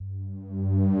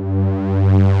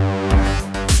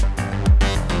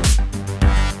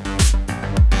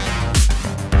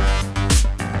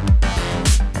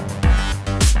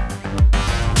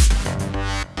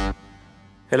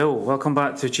welcome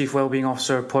back to Chief Wellbeing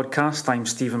Officer podcast. I'm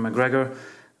Stephen McGregor.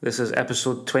 This is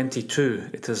episode 22.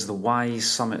 It is the WISE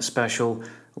Summit Special,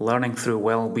 Learning Through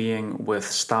Wellbeing with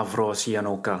Stavros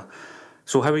Giannouka.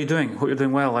 So how are you doing? Hope you're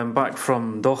doing well. I'm back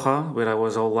from Doha, where I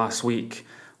was all last week,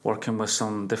 working with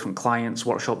some different clients,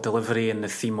 workshop delivery in the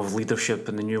theme of leadership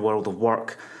in the new world of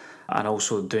work, and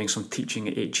also doing some teaching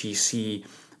at HEC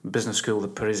Business School, the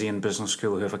Parisian Business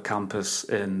School, who have a campus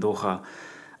in Doha.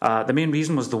 The main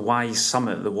reason was the WISE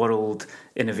Summit, the World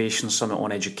Innovation Summit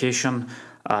on Education,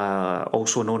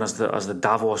 also known as the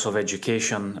Davos of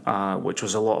Education, which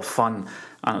was a lot of fun,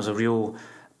 and it was a real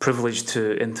privilege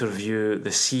to interview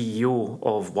the CEO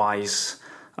of WISE,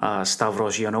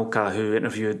 Stavros Giannouka, who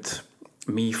interviewed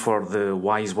me for the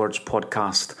Wise Words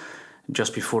podcast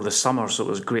just before the summer. So it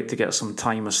was great to get some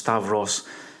time with Stavros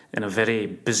in a very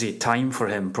busy time for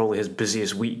him, probably his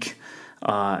busiest week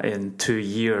in 2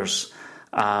 years.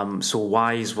 So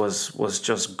WISE was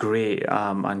just great,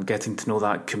 and getting to know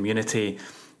that community,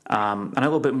 and a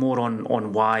little bit more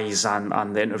on WISE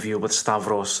and the interview with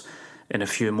Stavros in a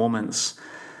few moments.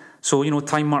 So,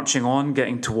 time marching on,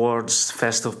 getting towards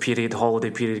festive period,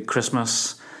 holiday period,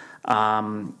 Christmas,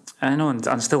 and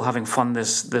still having fun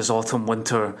this autumn,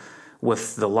 winter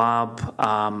with the lab.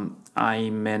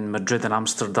 I'm in Madrid and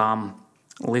Amsterdam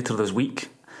later this week.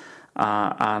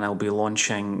 And I'll be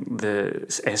launching the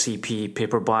SEP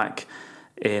paperback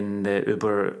in the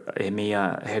Uber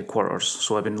EMEA headquarters.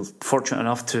 So I've been fortunate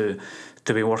enough to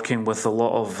be working with a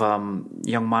lot of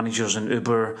young managers in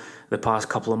Uber the past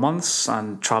couple of months,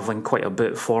 and travelling quite a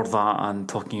bit for that, and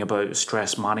talking about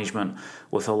stress management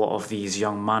with a lot of these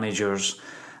young managers.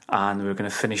 And we're going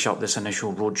to finish up this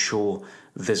initial roadshow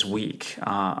this week,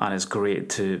 and it's great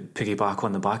to piggyback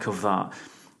on the back of that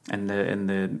in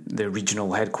the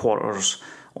regional headquarters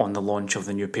on the launch of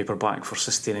the new paperback for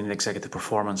sustaining executive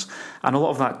performance. And a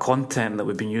lot of that content that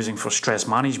we've been using for stress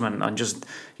management, and just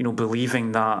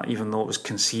believing that even though it was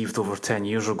conceived over 10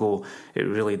 years ago, it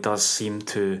really does seem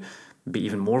to be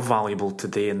even more valuable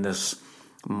today in this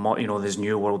this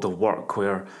new world of work,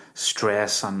 where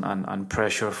stress and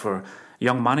pressure for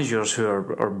young managers who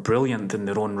are brilliant in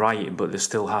their own right, but they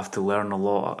still have to learn a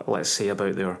lot, let's say,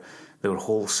 about their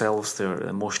whole selves, their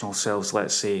emotional selves,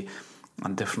 let's say,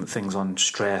 and different things on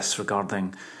stress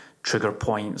regarding trigger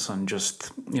points, and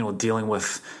just dealing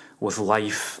with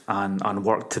life and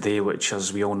work today, which,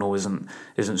 as we all know,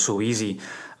 isn't so easy.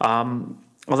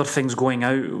 Other things going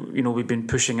out, we've been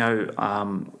pushing out.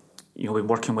 We've been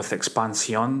working with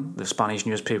Expansión, the Spanish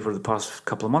newspaper, the past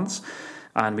couple of months,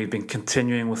 and we've been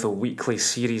continuing with a weekly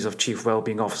series of Chief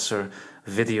Wellbeing Officer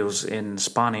videos in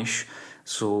Spanish.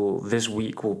 So this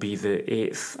week will be the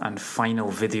 8th and final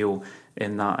video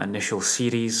in that initial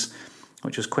series,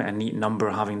 which was quite a neat number,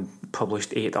 having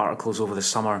published 8 articles over the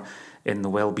summer in the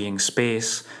wellbeing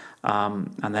space.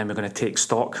 And then we're going to take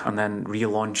stock and then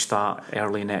relaunch that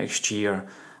early next year.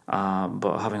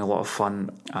 But having a lot of fun,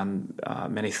 and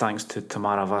many thanks to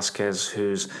Tamara Vasquez,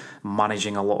 who's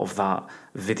managing a lot of that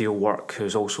video work,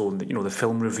 who's also the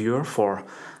film reviewer for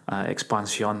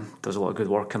Expansión, does a lot of good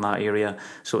work in that area.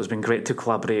 So it's been great to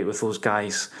collaborate with those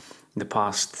guys in the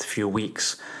past few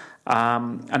weeks.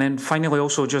 And then finally,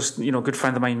 also just good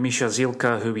friend of mine, Misha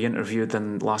Zielka, who we interviewed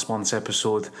in last month's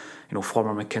episode,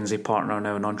 former McKinsey partner,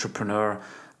 now an entrepreneur,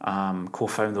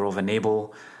 co-founder of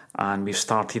Enable, and we've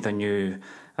started a new,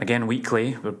 again,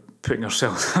 weekly, we're putting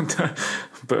ourselves under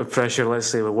a bit of pressure, let's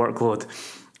say, with workload,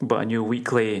 but a new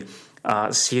weekly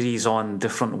series on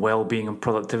different well-being and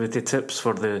productivity tips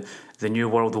for the new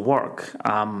world of work,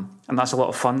 and that's a lot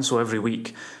of fun. So every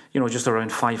week, just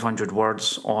around 500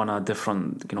 words on a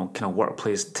different kind of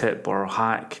workplace tip or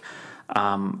hack,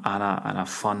 and a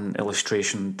fun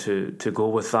illustration to go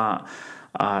with that.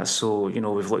 So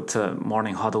we've looked at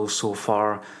morning huddles so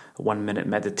far, 1 minute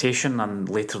meditation, and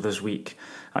later this week,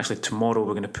 actually tomorrow,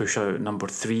 we're going to push out number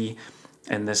 3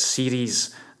 in this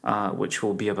series, which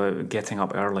will be about getting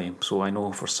up early. So I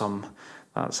know for some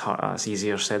that's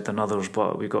easier said than others,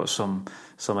 but we got some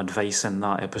advice in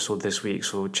that episode this week.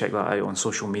 So check that out on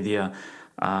social media,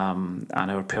 and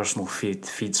our personal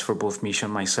feeds for both Misha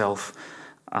and myself,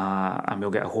 and we'll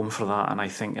get a home for that, and I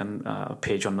think in a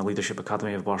page on the Leadership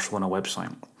Academy of Barcelona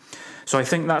website. So I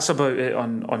think that's about it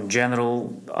on general.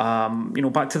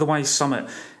 Back to the WISE Summit.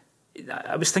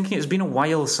 I was thinking it's been a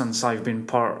while since I've been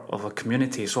part of a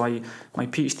community. So my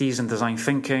PhD is in design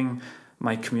thinking.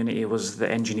 My community was the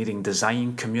engineering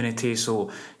design community.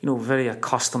 So, very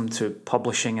accustomed to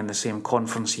publishing in the same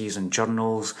conferences and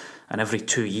journals, and every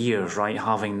 2 years, right,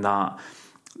 having that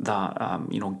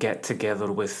get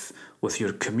together with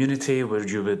your community, where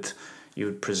you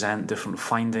would present different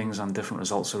findings and different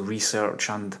results of research,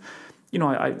 and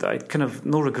I kind of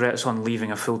no regrets on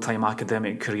leaving a full-time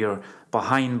academic career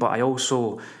behind, but I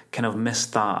also kind of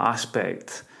missed that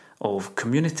aspect of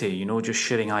community, just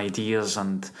sharing ideas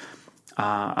and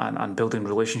building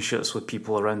relationships with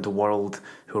people around the world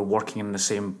who are working in the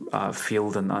same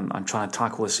field and trying to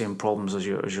tackle the same problems as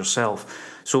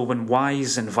yourself. So when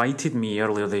WISE invited me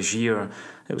earlier this year,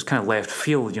 it was kind of left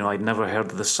field. I'd never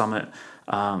heard of the summit,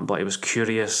 but I was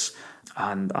curious,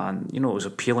 and it was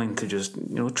appealing to just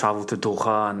travel to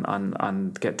Doha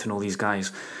and get to know these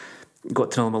guys.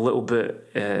 Got to know them a little bit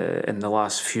in the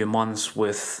last few months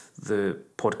with the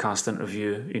podcast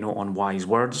interview, on Wise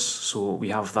Words. So we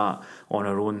have that on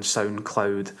our own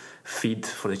SoundCloud feed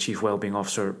for the Chief Wellbeing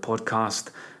Officer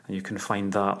podcast, and you can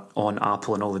find that on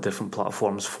Apple and all the different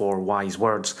platforms for Wise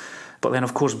Words. But then,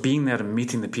 of course, being there and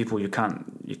meeting the people, you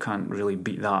can't really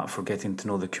beat that for getting to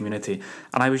know the community.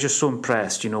 And I was just so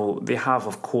impressed. They have,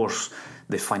 of course,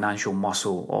 the financial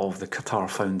muscle of the Qatar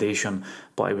Foundation,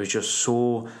 but I was just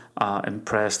so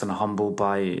impressed and humbled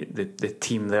by the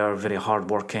team there. Very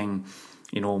hardworking,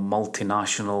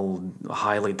 multinational,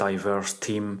 highly diverse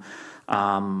team.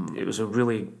 It was a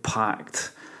really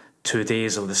packed 2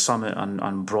 days of the summit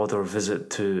and broader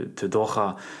visit to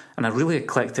Doha, and a really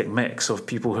eclectic mix of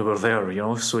people who were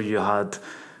there. So you had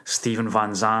Stephen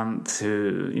Van Zandt,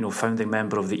 who founding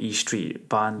member of the E Street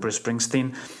Band, Bruce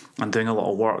Springsteen, and doing a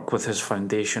lot of work with his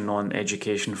foundation on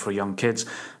education for young kids,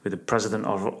 with the president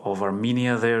of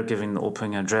Armenia there giving the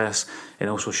opening address, and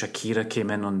also Shakira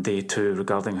came in on day 2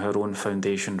 regarding her own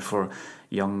foundation for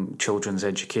young children's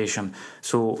education.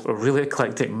 So a really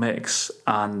eclectic mix,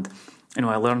 and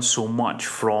I learned so much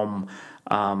from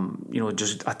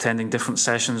just attending different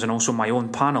sessions and also my own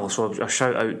panel. So a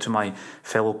shout out to my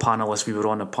fellow panelists. We were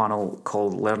on a panel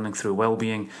called Learning Through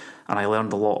Wellbeing, and I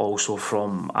learned a lot also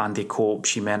from Andy Cope,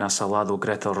 Ximena Salado,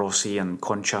 Greta Rossi and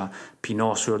Concha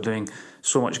Pinos, who are doing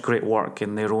so much great work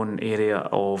in their own area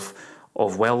of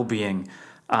wellbeing.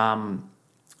 And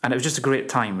it was just a great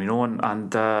time,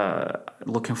 and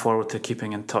looking forward to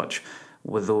keeping in touch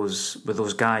with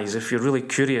those guys. If you're really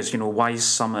curious, WISE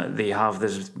Summit, they have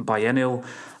this biennial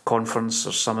conference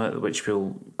or summit, which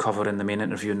we'll cover in the main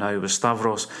interview now with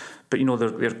Stavros. But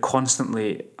they're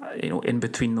constantly in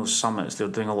between those summits, they're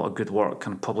doing a lot of good work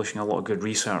and publishing a lot of good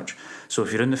research. So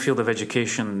if you're in the field of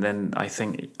education, then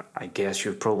I guess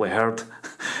you've probably heard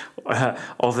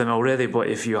of them already. But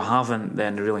if you haven't,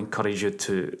 then I really encourage you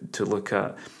to look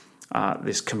at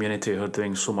this community who are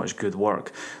doing so much good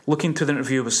work. Looking to the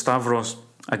interview with Stavros,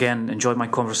 again, enjoyed my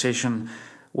conversation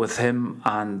with him,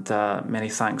 and many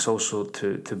thanks also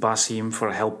to Basim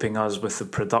for helping us with the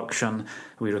production.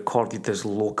 We recorded this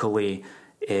locally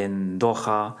in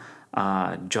Doha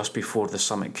just before the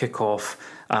summit kickoff.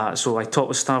 So I talked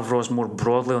with Stavros more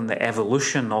broadly on the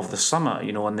evolution of the summit,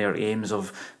 and their aims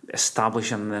of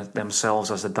establishing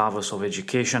themselves as the Davos of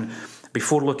education,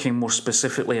 before looking more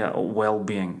specifically at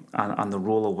well-being and the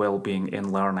role of well-being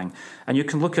in learning. And you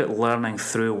can look at learning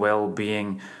through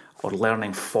well-being or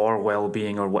learning for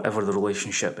well-being or whatever the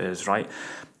relationship is, right?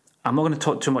 I'm not going to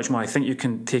talk too much more. I think you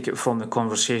can take it from the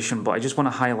conversation, but I just want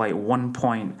to highlight one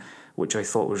point which I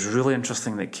thought was really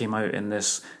interesting that came out in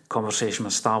this conversation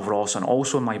with Stavros and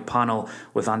also in my panel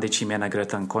with Andy, Ximena,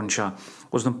 Greta and Concha,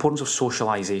 was the importance of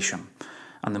socialization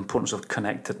and the importance of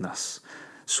connectedness.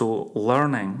 So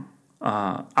learning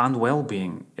and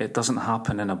well-being, it doesn't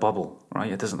happen in a bubble,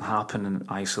 right? It doesn't happen in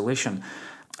isolation.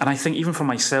 And I think even for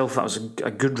myself, that was a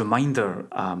good reminder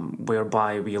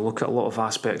whereby we look at a lot of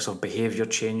aspects of behaviour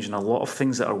change and a lot of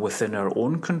things that are within our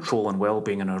own control and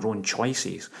well-being and our own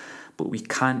choices. But we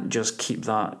can't just keep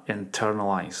that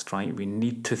internalised, right? We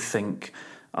need to think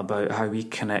about how we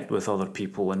connect with other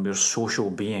people, and we're social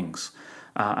beings.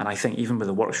 And I think even with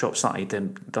the workshops that I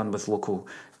done with local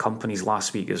companies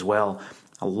last week as well,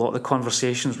 a lot of the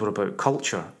conversations were about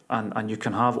culture, and you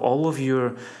can have all of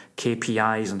your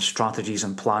KPIs and strategies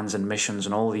and plans and missions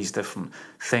and all these different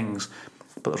things,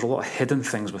 but there's a lot of hidden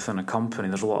things within a company.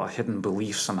 There's a lot of hidden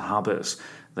beliefs and habits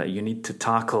that you need to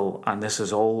tackle, and this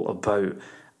is all about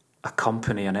a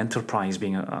company, an enterprise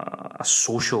being a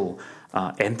social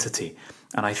entity.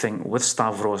 And I think with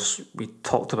Stavros, we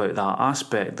talked about that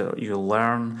aspect, that you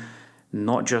learn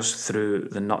not just through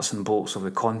the nuts and bolts of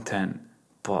the content,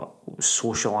 but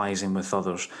socialising with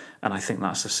others. And I think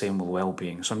that's the same with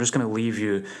well-being. So I'm just going to leave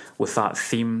you with that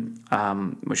theme,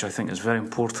 which I think is very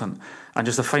important. And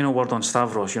just a final word on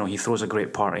Stavros, he throws a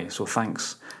great party. So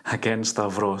thanks again,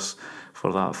 Stavros,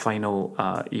 for that final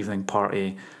evening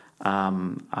party,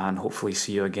 and hopefully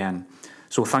see you again.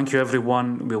 So thank you,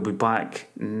 everyone. We'll be back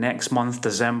next month,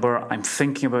 December. I'm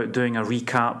thinking about doing a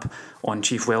recap on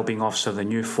Chief Wellbeing Officer, the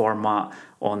new format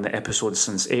on the episodes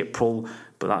since April,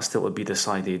 but that's still to be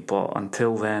decided. But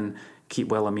until then, keep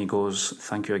well, amigos.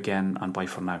 Thank you again, and bye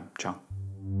for now. Ciao.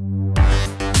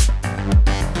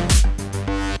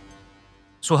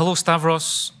 So hello,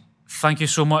 Stavros. Thank you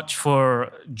so much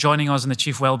for joining us in the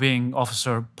Chief Wellbeing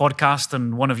Officer podcast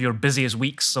in one of your busiest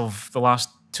weeks of the last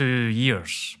 2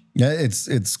 years. Yeah,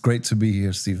 it's great to be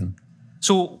here, Stephen.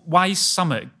 So WISE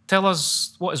Summit, tell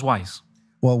us, what is WISE?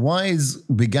 Well, WISE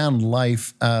began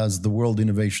life as the World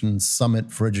Innovation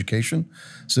Summit for Education.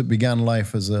 So it began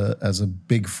life as a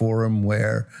big forum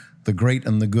where the great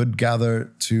and the good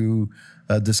gather to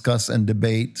discuss and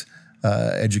debate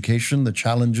education, the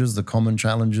challenges, the common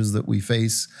challenges that we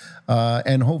face,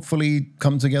 and hopefully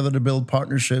come together to build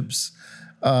partnerships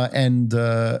and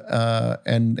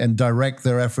direct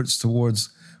their efforts towards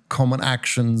common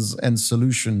actions and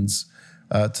solutions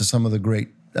to some of the great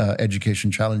education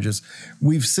challenges.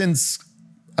 We've since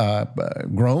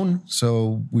grown.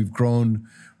 So we've grown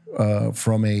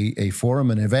from a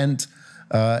forum, an event,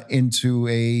 into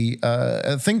a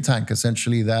think tank,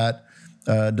 essentially, that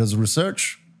does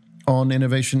research on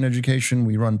innovation in education.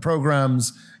 We run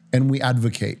programs and we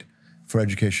advocate for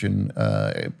education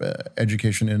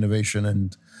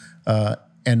innovation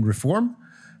and reform.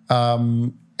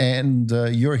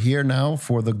 You're here now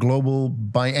for the Global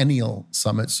Biennial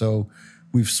Summit. So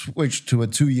we've switched to a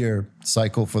 2-year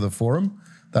cycle for the forum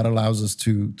that allows us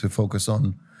to focus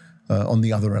on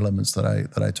the other elements that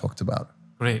I talked about.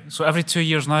 Great. So every 2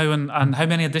 years now, and how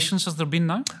many editions has there been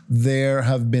now? There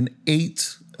have been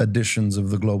 8 editions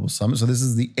of the Global Summit. So this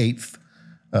is the 8th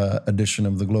edition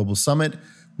of the Global Summit.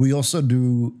 We also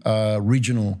do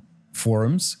regional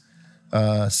forums,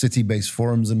 city-based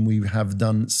forums, and we have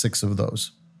done 6 of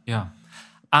those. Yeah.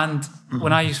 And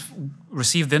when I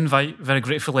received the invite, very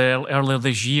gratefully, earlier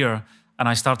this year, and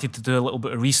I started to do a little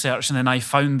bit of research, and then I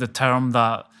found the term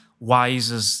that WISE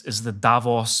is the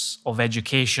Davos of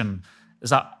education.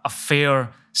 Is that a fair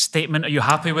statement? Are you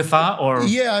happy with that? Or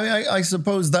yeah, I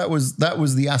suppose that was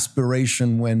the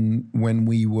aspiration when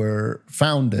we were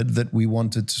founded, that we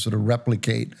wanted to sort of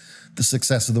replicate the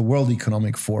success of the World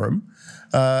Economic Forum.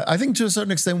 I think to a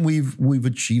certain extent we've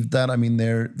achieved that. I mean,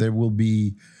 there will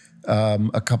be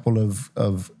a couple of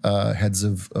heads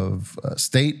of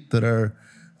state that are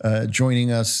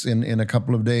joining us in a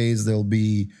couple of days. There'll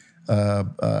be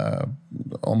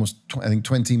almost, I think,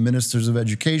 20 ministers of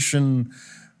education.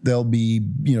 There'll be,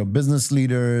 business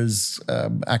leaders,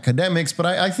 academics, but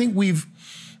I think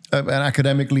and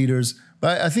academic leaders,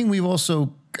 but I think we've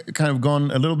also kind of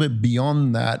gone a little bit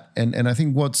beyond that. And I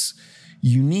think what's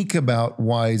unique about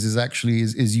WISE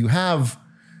is you have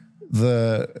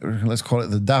let's call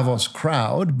it the Davos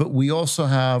crowd, but we also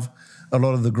have a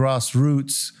lot of the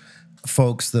grassroots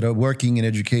folks that are working in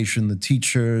education, the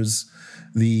teachers,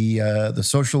 the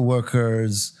social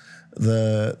workers,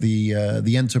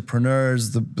 the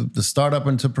entrepreneurs, the startup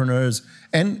entrepreneurs,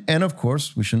 and of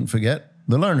course we shouldn't forget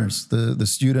the learners, the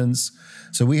students.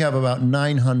 So we have about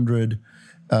 900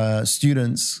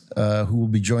 students who will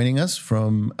be joining us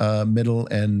from middle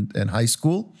and high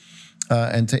school,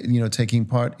 and taking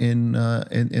part in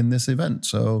this event.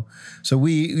 So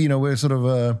we're sort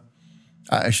of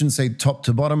I shouldn't say top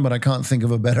to bottom, but I can't think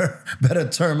of a better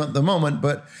term at the moment.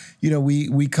 But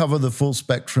we cover the full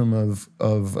spectrum of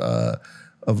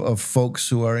folks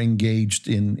who are engaged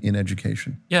in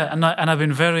education. Yeah, and I've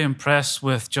been very impressed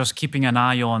with just keeping an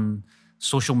eye on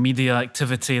social media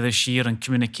activity this year and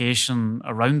communication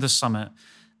around the summit,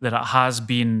 that it has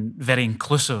been very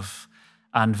inclusive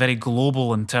and very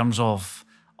global in terms of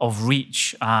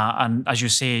reach. And as you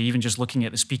say, even just looking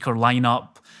at the speaker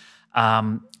lineup,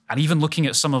 and even looking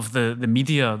at some of the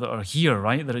media that are here,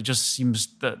 right, that it just seems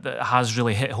that it has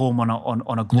really hit home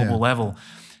on a global level.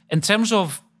 In terms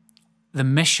of the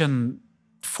mission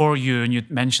for you, and you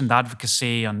mentioned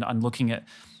advocacy and looking at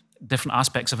different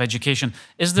aspects of education,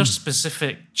 is there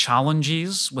specific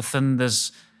challenges within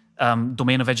this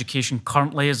domain of education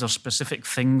currently? Is there specific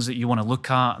things that you want to look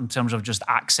at in terms of just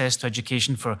access to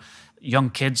education for young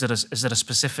kids? Is there a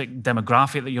specific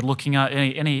demographic that you're looking at?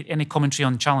 Any commentary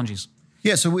on challenges?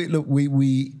 Yeah, so we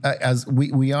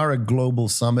are a global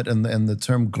summit, and the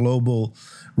term global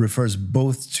refers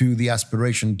both to the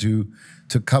aspiration to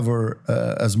cover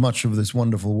as much of this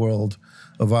wonderful world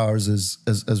of ours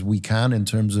as we can in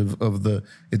terms of the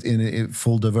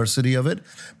full diversity of it,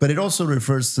 but it also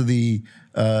refers to the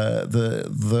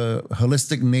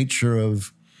holistic nature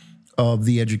of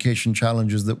the education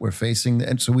challenges that we're facing,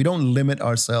 and so we don't limit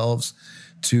ourselves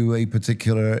to a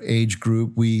particular age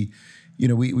group. We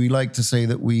we like to say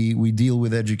that we deal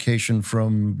with education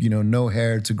from no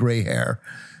hair to gray hair,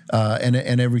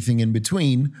 and everything in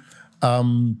between,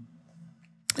 and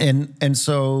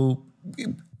so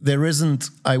there isn't,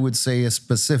 I would say, a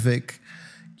specific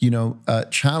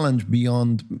challenge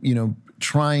beyond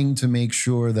trying to make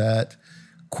sure that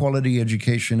quality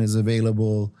education is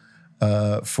available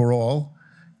for all,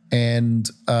 and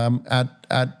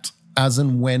at as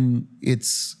and when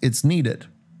it's needed.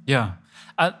 Yeah,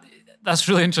 that's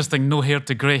really interesting. No hair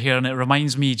to grey hair, and it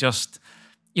reminds me just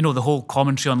the whole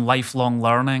commentary on lifelong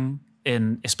learning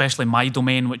in especially my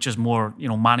domain, which is more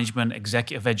management,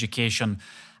 executive education,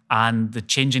 and the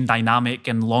changing dynamic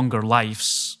in longer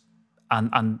lives,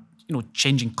 and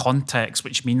changing context,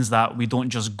 which means that we don't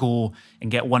just go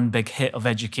and get one big hit of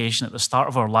education at the start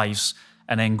of our lives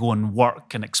and then go and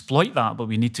work and exploit that, but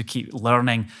we need to keep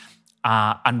learning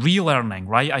and relearning,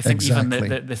 right? I think exactly.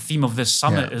 Even the theme of this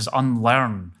summit is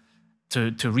unlearn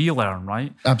to relearn,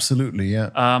 right? Absolutely,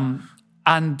 yeah.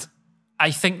 And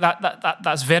I think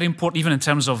that's very important, even in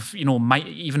terms of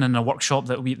even in a workshop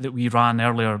that we ran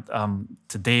earlier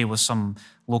today with some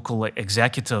local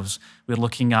executives, we're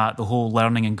looking at the whole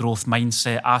learning and growth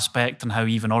mindset aspect and how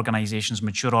even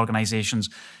mature organizations,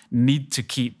 need to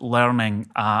keep learning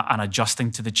and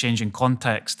adjusting to the changing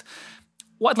context.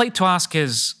 What I'd like to ask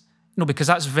is, because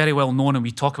that's very well known and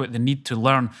we talk about the need to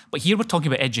learn, but here we're talking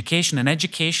about education, and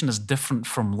education is different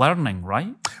from learning,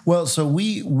 right? Well, so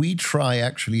we try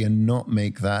actually and not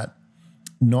make that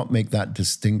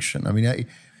distinction. I mean,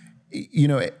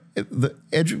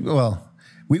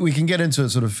 we can get into a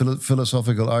sort of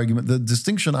philosophical argument. The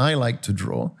distinction I like to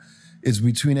draw is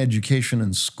between education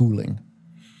and schooling.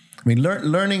 I mean,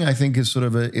 learning, I think, is sort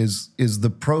of is the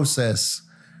process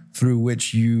through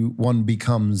which one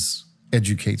becomes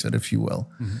educated, if you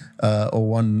will, or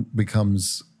one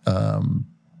becomes,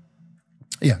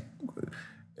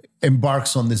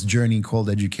 embarks on this journey called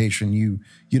education.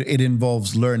 It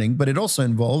involves learning, but it also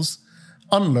involves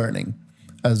unlearning,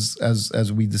 as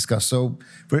we discussed. So,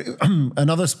 for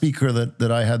another speaker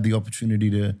that I had the opportunity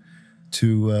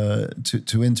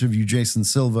to interview, Jason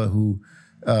Silva, who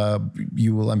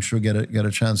you will, I'm sure, get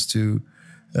a chance to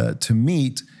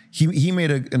meet. He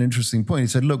made an interesting point. He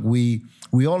said, "Look, we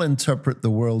all interpret the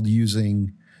world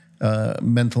using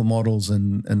mental models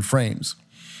and frames.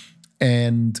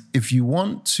 And if you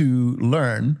want to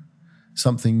learn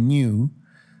something new,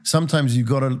 sometimes you've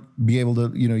got to be able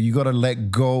to, you got to let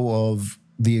go of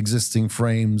the existing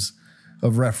frames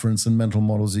of reference and mental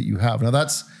models that you have." Now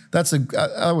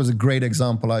that was a great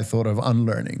example, I thought, of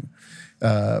unlearning.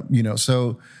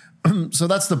 So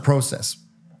that's the process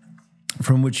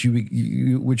from which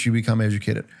you become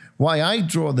educated. Why I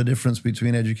draw the difference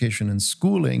between education and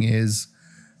schooling is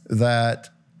that,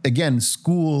 again,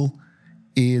 school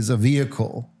is a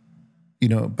vehicle,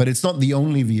 but it's not the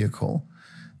only vehicle.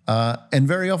 And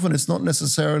very often it's not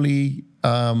necessarily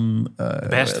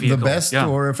the best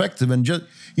or effective. And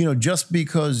just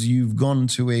because you've gone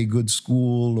to a good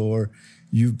school or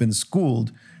you've been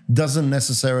schooled doesn't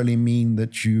necessarily mean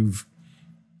that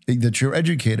you're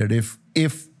educated.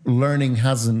 If learning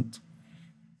hasn't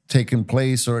taken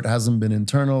place, or it hasn't been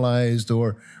internalized,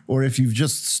 or if you've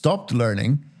just stopped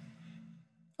learning,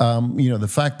 the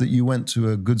fact that you went to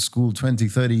a good school 20,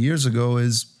 30 years ago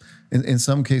is, in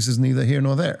some cases, neither here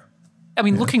nor there. I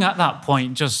mean, looking at that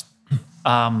point, just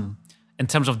in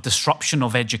terms of disruption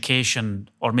of education,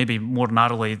 or maybe more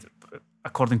narrowly,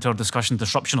 according to our discussion,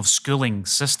 disruption of schooling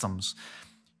systems,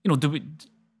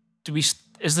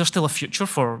 is there still a future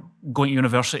for going to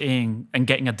university and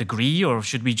getting a degree, or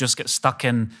should we just get stuck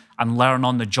in and learn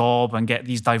on the job and get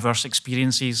these diverse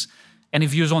experiences? Any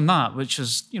views on that, which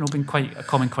has been quite a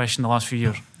common question the last few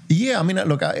years? Yeah, I mean,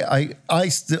 look,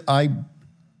 I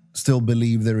still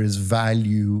believe there is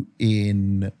value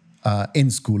in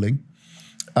schooling.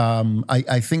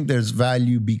 I think there's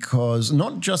value because,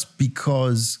 not just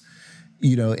because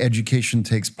education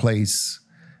takes place,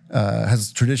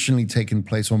 has traditionally taken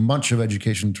place, or much of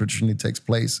education traditionally takes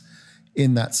place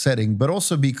in that setting, but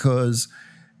also because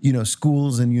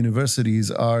schools and universities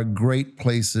are great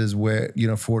places where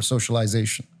for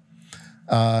socialization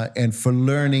and for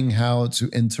learning how to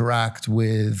interact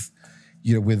with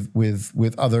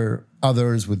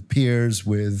others, with peers,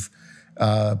 with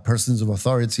persons of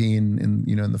authority in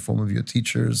the form of your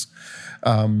teachers,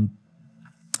 and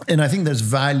I think there's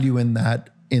value in that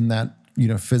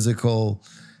physical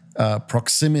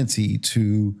proximity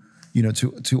to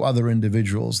other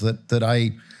individuals that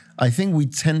I think we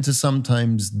tend to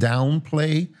sometimes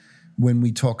downplay when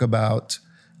we talk about,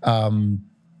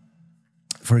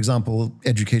 for example,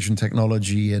 education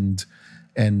technology and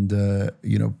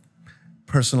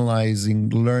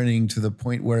personalizing learning to the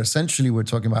point where essentially we're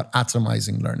talking about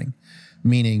atomizing learning,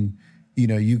 meaning,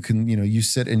 you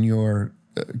sit in your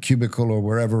cubicle or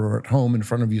wherever, or at home in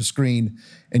front of your screen,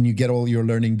 and you get all your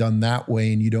learning done that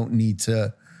way, and you don't need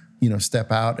to,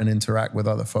 step out and interact with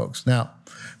other folks. Now,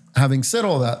 having said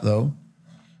all that, though,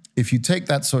 if you take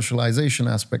that socialization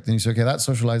aspect and you say, okay, that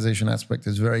socialization aspect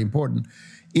is very important,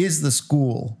 is the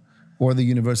school or the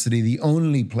university the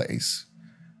only place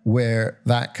where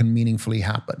that can meaningfully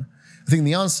happen? I think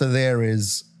the answer there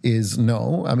is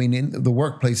no. I mean, the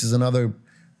workplace is another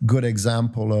good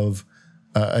example of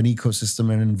an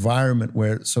ecosystem, an environment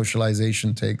where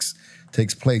socialization takes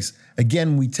place.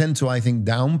 Again, we tend to, I think,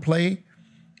 downplay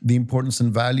the importance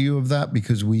and value of that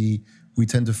because we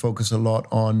tend to focus a lot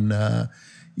on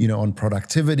on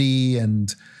productivity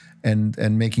and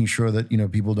making sure that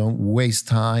people don't waste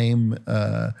time,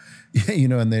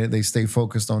 and they stay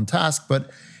focused on task. But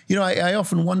I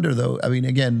often wonder, though. I mean,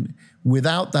 again,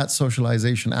 without that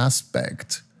socialization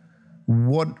aspect,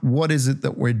 what is it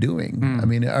that we're doing? I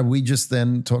mean, are we just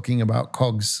then talking about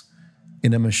cogs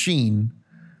in a machine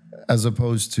as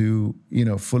opposed to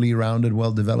fully rounded,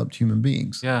 well-developed human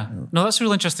beings? Yeah. No, that's a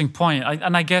really interesting point.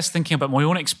 I guess thinking about my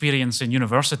own experience in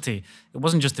university, it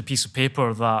wasn't just a piece of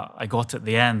paper that I got at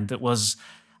the end. It was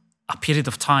a period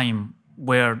of time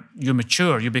where you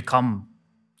mature, you become,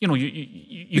 you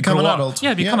become grow an up. adult.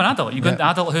 Yeah, become an adult. You go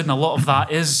into adulthood, and a lot of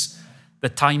that is the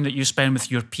time that you spend with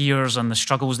your peers and the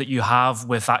struggles that you have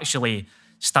with actually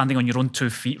standing on your own 2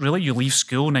 feet, really. You leave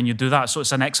school and then you do that. So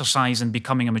it's an exercise in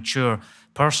becoming a mature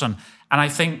person. And I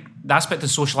think the aspect of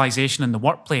socialization in the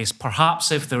workplace,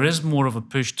 perhaps if there is more of a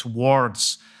push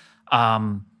towards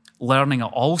learning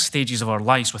at all stages of our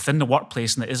lives within the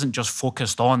workplace, and it isn't just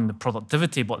focused on the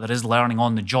productivity, but there is learning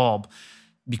on the job,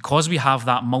 because we have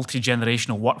that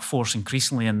multi-generational workforce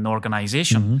increasingly in the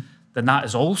organization, then that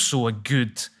is also a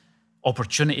good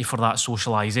opportunity for that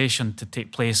socialization to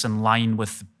take place in line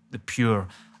with the pure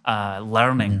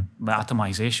learning, the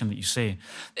atomization that you say.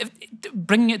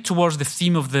 Bringing it towards the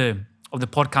theme of the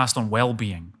podcast on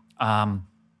well-being, and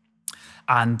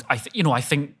I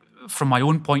think from my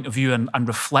own point of view and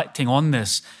reflecting on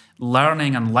this,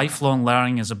 learning and lifelong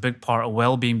learning is a big part of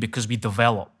well-being because we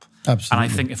develop. Absolutely.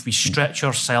 And I think if we stretch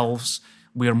ourselves,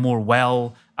 we are more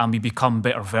well and we become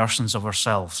better versions of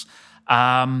ourselves.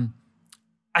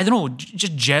 I don't know,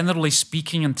 just generally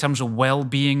speaking, in terms of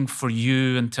well-being for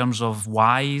you, in terms of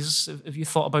whys, have you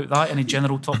thought about that? Any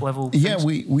general top-level things? Yeah,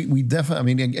 we definitely, I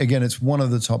mean, again, it's one of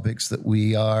the topics that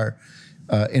we are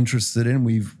interested in.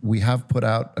 We have put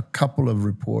out a couple of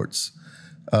reports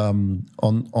on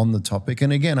the topic.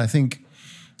 And again, I think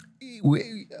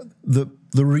the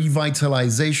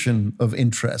revitalization of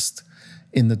interest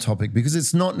in the topic, because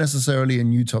it's not necessarily a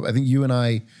new topic. I think you and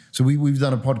I, so we've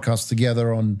done a podcast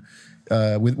together on,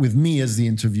 with me as the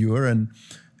interviewer,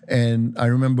 and I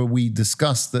remember we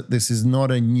discussed that this is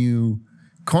not a new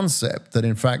concept, that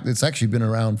in fact it's actually been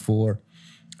around for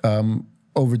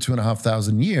over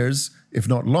 2,500 years, if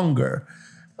not longer,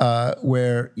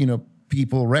 where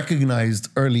people recognized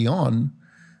early on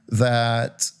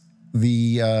that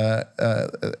a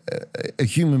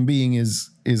human being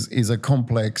is a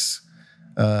complex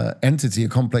entity, a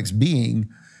complex being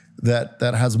that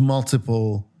has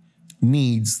multiple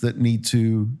needs that need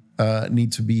to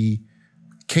be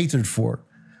catered for,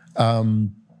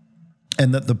 and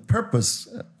that the purpose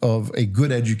of a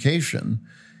good education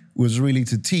was really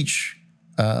to teach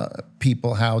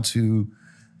people how to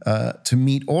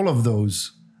meet all of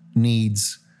those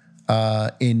needs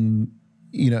in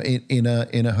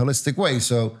a holistic way.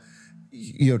 So,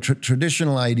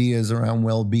 traditional ideas around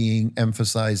well-being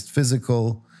emphasized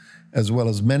physical as well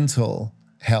as mental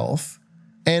health,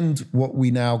 and what we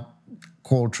now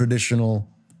call traditional,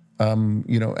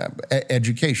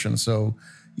 education. So,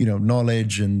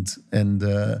 knowledge and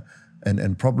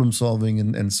problem solving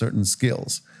and certain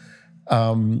skills.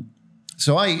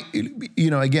 So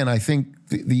again, I think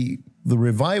the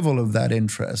revival of that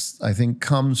interest, I think,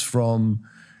 comes from,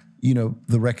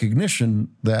 the recognition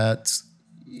that,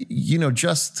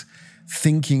 just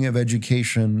thinking of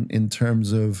education in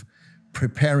terms of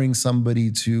preparing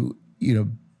somebody to,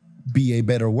 be a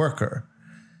better worker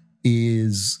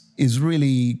is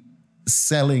really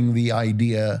selling the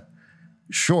idea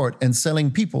short and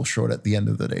selling people short at the end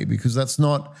of the day, because that's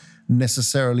not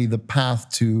necessarily the path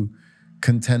to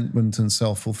contentment and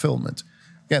self-fulfillment.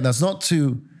 Again, that's not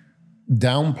to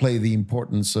downplay the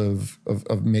importance of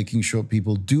making sure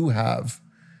people do have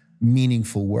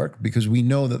meaningful work, because we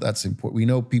know that that's important. We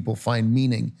know people find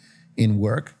meaning in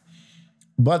work,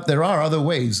 but there are other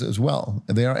ways as well.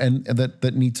 There are and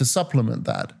that need to supplement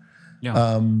that.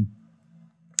 Yeah.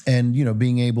 and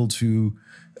being able to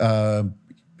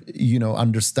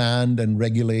understand and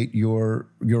regulate your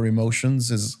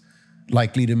emotions is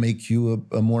likely to make you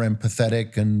a more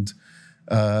empathetic and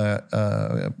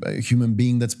a human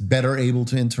being that's better able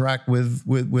to interact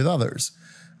with others.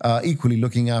 Equally,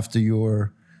 looking after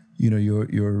your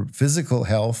physical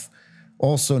health.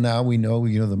 Also, now we know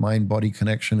the mind-body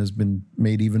connection has been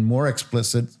made even more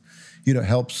explicit.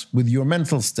 Helps with your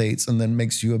mental states and then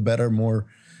makes you a better, more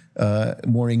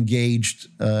engaged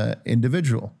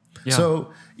individual. Yeah.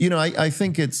 So, I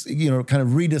think it's, kind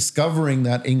of rediscovering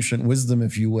that ancient wisdom,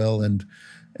 if you will, and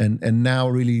now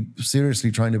really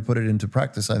seriously trying to put it into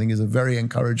practice, I think is a very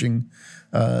encouraging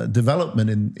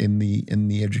development in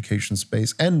the education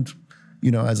space. And,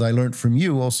 as I learned from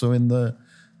you, also in the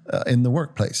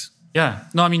workplace. Yeah.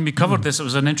 No, I mean, we covered this. It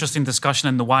was an interesting discussion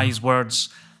in the Wise Words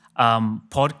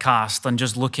podcast, and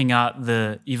just looking at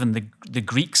even the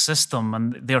Greek system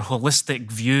and their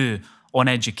holistic view on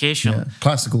education. Yeah.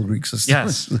 Classical Greek system.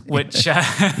 Yes, which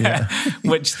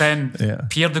then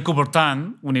Pierre de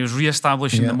Coubertin, when he was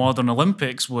re-establishing the modern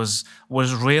Olympics, was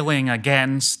railing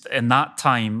against, in that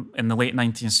time, in the late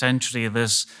 19th century,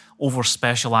 this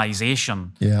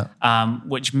over-specialization,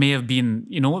 which may have been,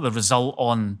 the result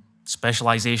on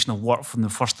specialization of work from the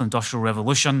first industrial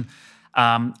revolution.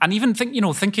 And even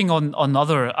thinking on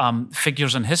other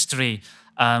figures in history,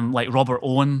 like Robert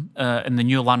Owen in the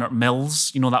New Lanark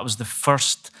Mills. That was the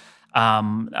first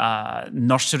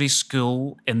nursery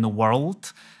school in the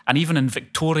world. And even in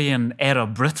Victorian era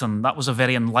Britain, that was a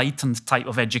very enlightened type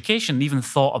of education. Even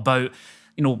thought about,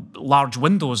 large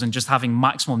windows and just having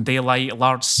maximum daylight,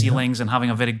 large ceilings, and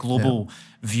having a very global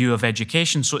view of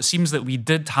education. So it seems that we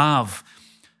did have,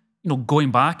 going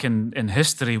back in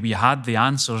history, we had the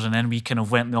answers, and then we kind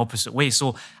of went the opposite way.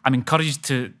 So I'm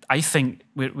encouraged I think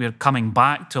we're coming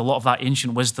back to a lot of that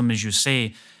ancient wisdom, as you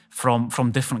say, from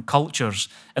different cultures.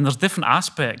 And there's different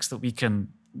aspects that we can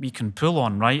pull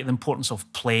on, right? The importance of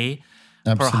play,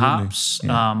 absolutely, perhaps.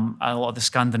 A lot of the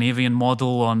Scandinavian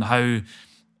model on how,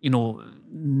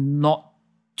 not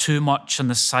too much on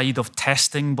the side of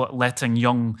testing, but letting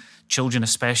young children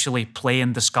especially play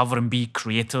and discover and be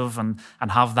creative and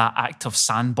have that active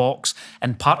sandbox.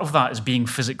 And part of that is being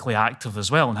physically active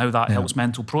as well, and how that helps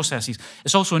mental processes.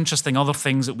 It's also interesting, other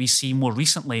things that we see more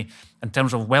recently in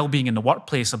terms of well-being in the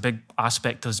workplace. A big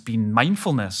aspect has been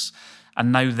mindfulness,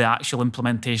 and now the actual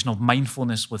implementation of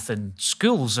mindfulness within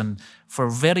schools, and for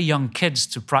very young kids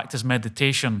to practice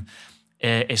meditation,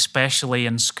 especially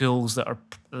in schools that are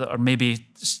maybe,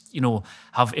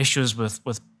 have issues with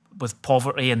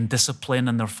poverty and discipline,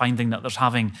 and they're finding that there's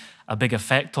having a big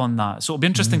effect on that. So it'll be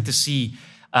interesting to see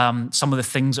some of the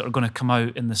things that are going to come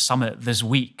out in the summit this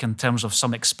week in terms of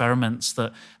some experiments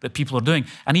that people are doing.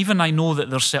 And even I know that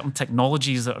there's certain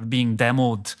technologies that are being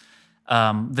demoed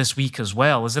this week as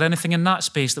well. Is there anything in that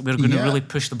space that we're going to really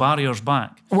push the barriers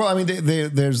back? Well, I mean,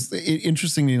 there's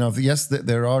interestingly enough, yes,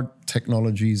 there are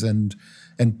technologies and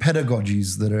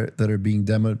pedagogies that are being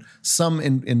demoed. Some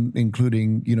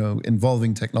including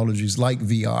involving technologies like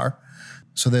VR.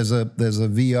 So there's a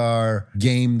VR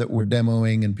game that we're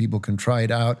demoing, and people can try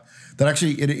it out. That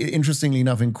actually, it interestingly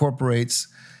enough, incorporates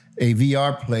a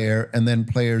VR player and then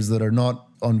players that are not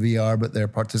on VR but they're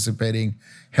participating,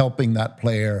 helping that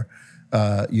player.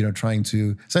 Trying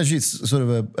to, essentially it's sort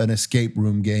of an escape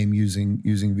room game using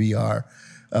VR.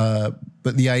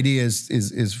 But the idea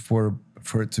is for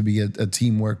it to be a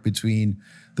teamwork between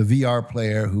the VR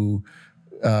player who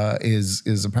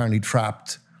is apparently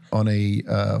trapped on a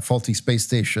faulty space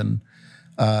station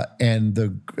and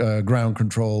the ground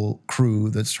control crew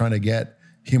that's trying to get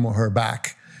him or her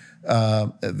back.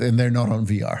 And they're not on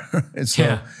VR.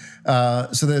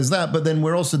 So there's that. But then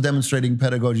we're also demonstrating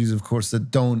pedagogies, of course,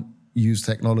 that don't use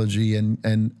technology and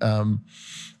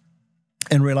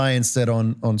rely instead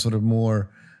on sort of more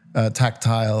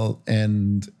tactile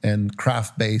and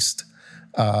craft-based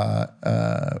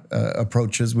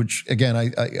approaches, which again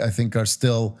I think are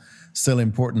still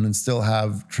important and still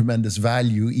have tremendous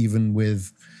value, even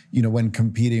with when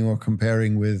competing or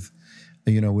comparing with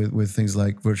things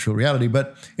like virtual reality.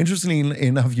 But interestingly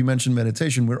enough, you mentioned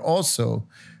meditation. We're also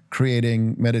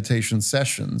creating meditation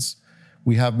sessions.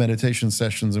 We have meditation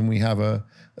sessions, and we have a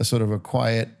sort of a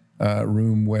quiet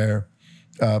room where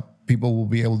people will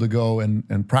be able to go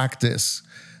and practice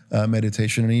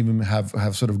meditation, and even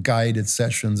have sort of guided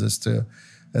sessions as to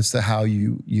how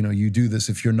you do this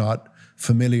if you're not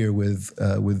familiar with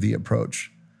the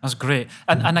approach. That's great.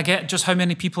 And I get just how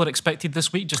many people are expected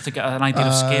this week, just to get an idea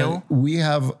of scale? We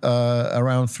have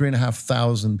around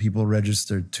 3,500 people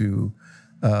registered to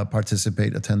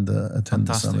participate, attend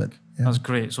the summit. That's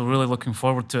great. So really looking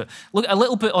forward to it. Look, a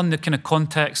little bit on the kind of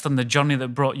context and the journey that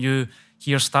brought you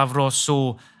here, Stavros.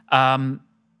 So,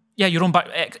 your own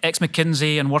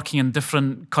ex-McKinsey and working in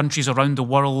different countries around the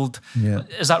world. Yeah.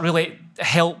 Has that really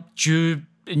helped you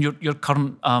in your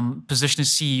current position as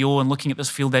CEO and looking at this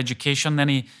field education?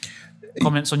 Any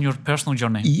comments on your personal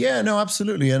journey? Yeah, no,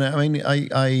 absolutely. And I mean,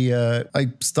 I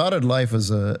started life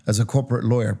as a corporate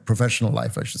lawyer, professional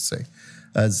life, I should say,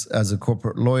 as a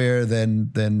corporate lawyer.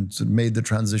 Then sort of made the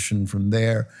transition from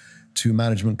there to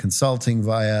management consulting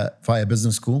via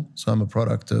business school. So I'm a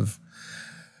product of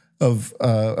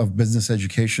business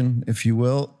education, if you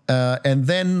will, and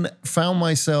then found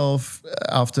myself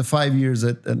after 5 years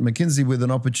at McKinsey with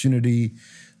an opportunity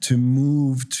to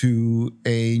move to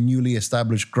a newly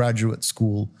established graduate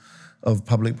school of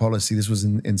public policy. This was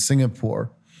in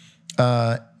Singapore,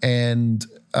 and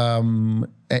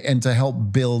to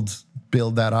help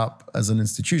build that up as an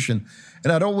institution.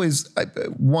 And I'd always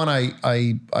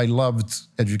I loved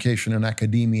education and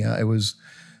academia. I was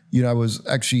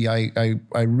actually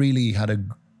I really had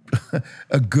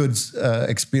a good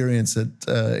experience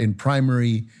in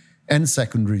primary and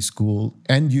secondary school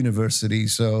and university.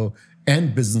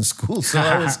 And business school. So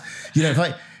I was,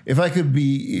 if I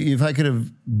could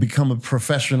have become a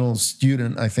professional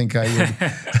student, I think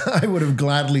I would have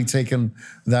gladly taken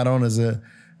that on as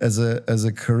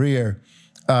a career.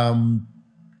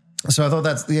 So I thought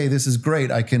this is great.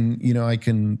 I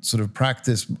can sort of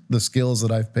practice the skills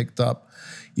that I've picked up,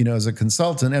 as a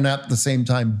consultant, and at the same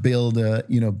time build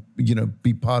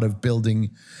be part of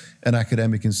building an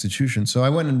academic institution. So I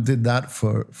went and did that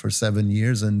for 7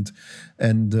 years, and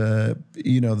the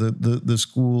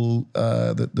school,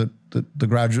 the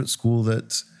graduate school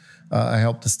that I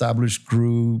helped establish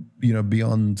grew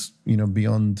beyond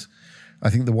I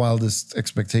think the wildest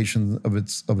expectations of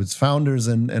its founders,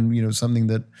 and something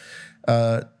that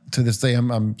to this day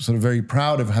I'm sort of very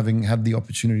proud of having had the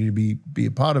opportunity to be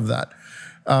a part of that.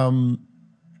 And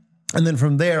then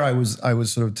from there, I was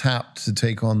sort of tapped to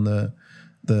take on the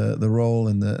role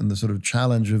and the sort of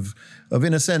challenge of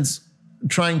in a sense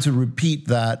trying to repeat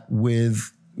that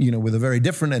with a very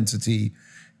different entity,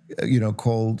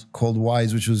 called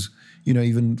Wise, which was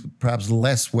even perhaps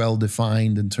less well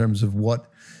defined in terms of what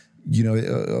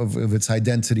of its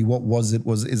identity. What was it?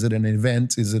 Is it an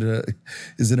event? Is it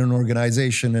an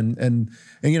organization? And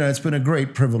it's been a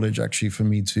great privilege actually for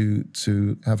me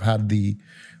to have had the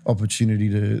opportunity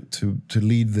to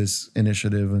lead this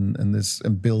initiative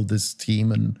and build this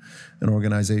team and an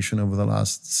organization over the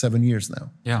last 7 years now.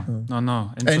 Yeah,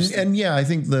 no, and yeah, I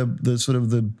think the sort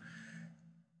of the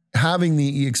having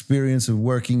the experience of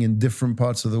working in different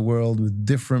parts of the world with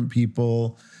different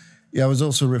people. Yeah, I was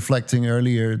also reflecting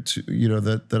earlier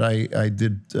that I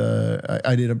did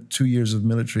 2 years of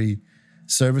military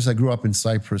service. I grew up in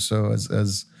Cyprus, so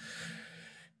as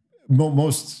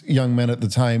most young men at the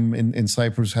time in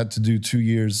Cyprus had to do 2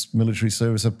 years military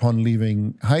service upon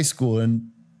leaving high school,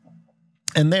 and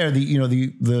there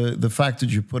the fact that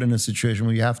you're put in a situation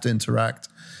where you have to interact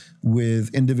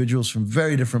with individuals from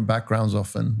very different backgrounds,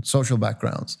 often social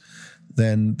backgrounds,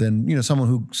 than someone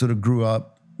who sort of grew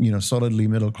up solidly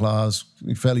middle class,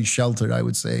 fairly sheltered, I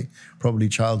would say, probably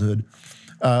childhood.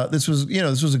 This was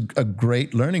a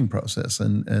great learning process,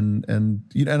 and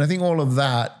I think all of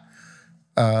that.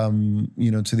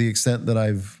 To the extent that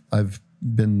I've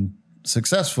been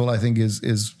successful, I think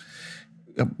is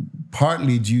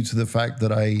partly due to the fact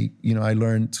that I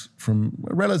learned from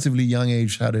a relatively young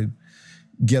age how to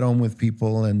get on with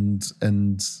people and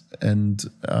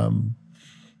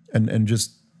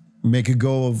just make a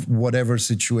go of whatever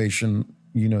situation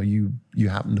you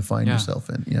happen to find yourself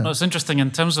in. Yeah, no, it's interesting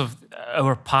in terms of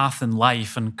our path in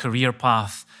life and career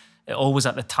path. It always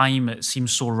at the time it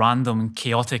seems so random and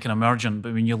chaotic and emergent,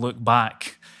 but when you look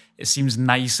back, it seems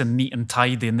nice and neat and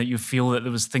tidy, and that you feel that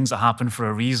there was things that happened for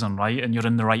a reason, right? And you're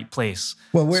in the right place.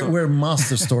 Well, we're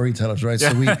master storytellers, right?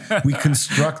 So we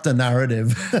construct a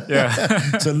narrative.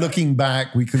 Yeah. So looking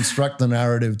back, we construct a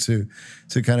narrative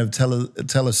to kind of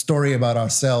tell a story about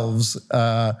ourselves.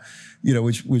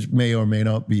 Which may or may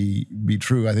not be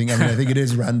true. I think it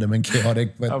is random and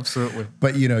chaotic, but absolutely.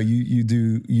 But you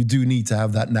do need to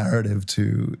have that narrative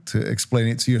to explain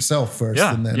it to yourself first,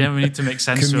 and then we need to make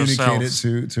sense communicate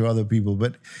it to other people.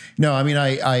 But no,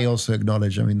 I also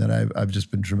acknowledge that I've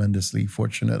just been tremendously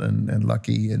fortunate and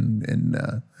lucky in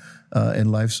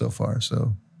life so far.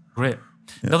 So great.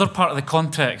 Yeah. The other part of the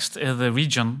context of the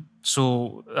region.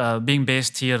 So being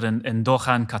based here in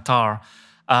Doha in Qatar.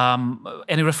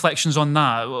 Any reflections on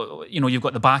that? You've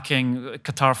got the backing,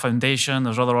 Qatar Foundation,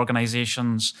 there's other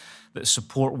organizations that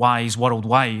support Wise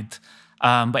worldwide.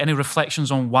 But any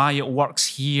reflections on why it works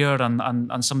here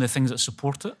and some of the things that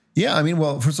support it? Yeah, I mean,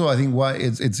 well, first of all, I think why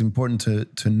it's important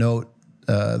to note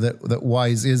that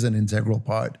WISE is an integral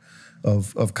part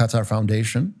of Qatar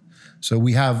Foundation. So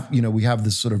we have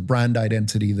this sort of brand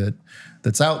identity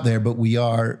that's out there, but we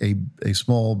are a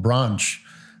small branch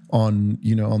on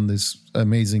this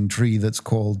amazing tree that's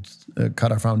called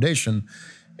Qatar Foundation.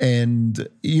 And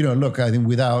look, I think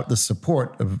without the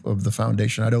support of the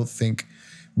foundation, I don't think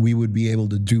we would be able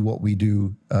to do what we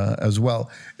do as well.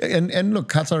 And look,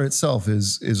 Qatar itself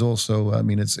is also, I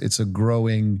mean, it's a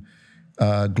growing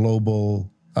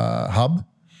global hub.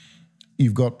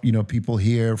 You've got people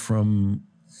here from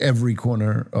every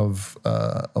corner of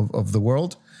the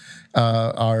world.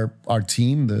 Our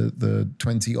team, the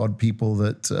 20 odd people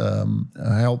that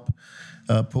help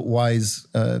put WISE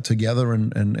together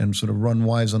and sort of run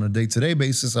WISE on a day-to-day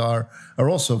basis are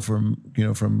also from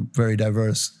very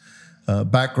diverse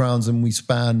backgrounds, and we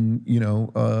span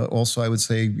also I would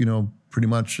say pretty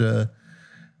much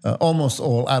almost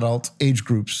all adult age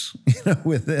groups,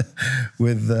 with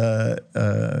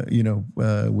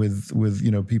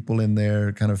people in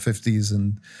their kind of 50s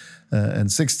and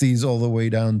 60s, all the way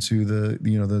down to the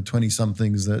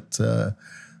 20-somethings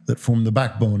that form the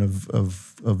backbone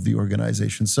of the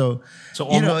organization. So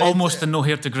almost the no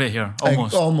hair to grey hair.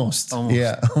 Almost.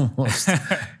 Yeah, almost.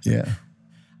 Yeah.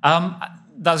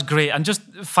 That's great. And just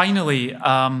finally,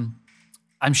 I'm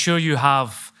sure you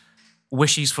have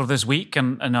wishes for this week,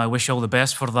 and I wish you all the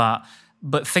best for that.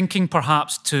 But thinking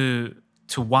perhaps to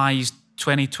WISE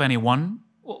 2021,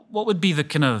 what would be the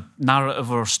kind of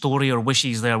narrative or story or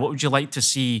wishes there? What would you like to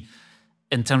see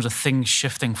in terms of things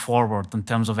shifting forward in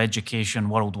terms of education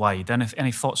worldwide?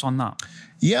 Any thoughts on that?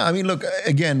 Yeah, I mean, look,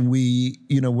 again,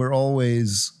 we're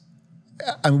always,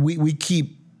 we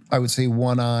keep, I would say,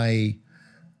 one eye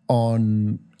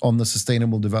on the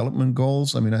Sustainable Development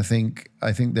Goals. I mean, I think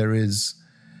there is,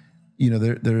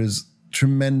 there is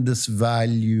tremendous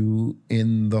value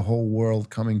in the whole world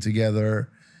coming together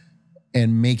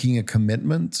and making a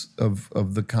commitment of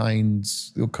the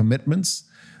kinds that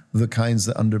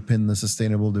underpin the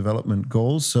Sustainable Development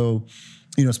Goals. So,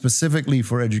 specifically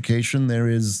for education, there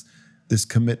is this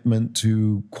commitment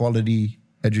to quality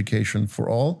education for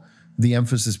all, the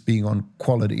emphasis being on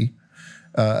quality,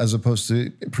 as opposed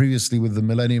to previously with the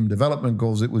Millennium Development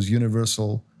Goals, it was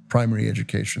universal primary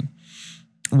education,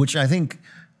 which I think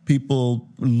people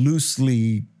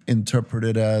loosely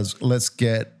interpreted as let's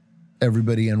get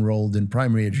everybody enrolled in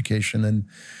primary education. And,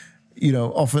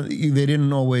 often they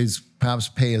didn't always perhaps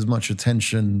pay as much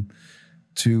attention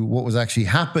to what was actually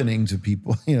happening to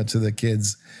people, to the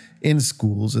kids in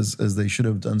schools as they should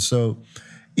have done. So,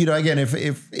 again,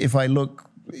 if I look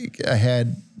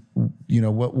ahead,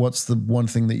 what's the one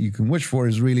thing that you can wish for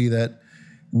is really that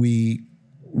we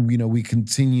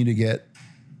continue to get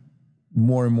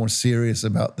more and more serious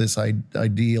about this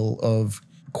ideal of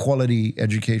quality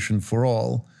education for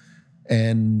all,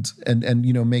 and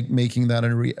making that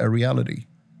a reality.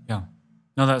 Yeah,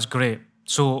 no, that's great.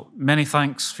 So many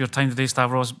thanks for your time today,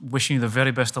 Stavros. Wishing you the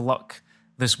very best of luck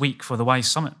this week for the WISE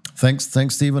Summit. Thanks,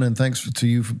 Stephen, and thanks to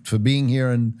you for being here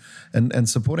and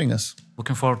supporting us.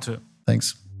 Looking forward to it.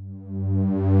 Thanks.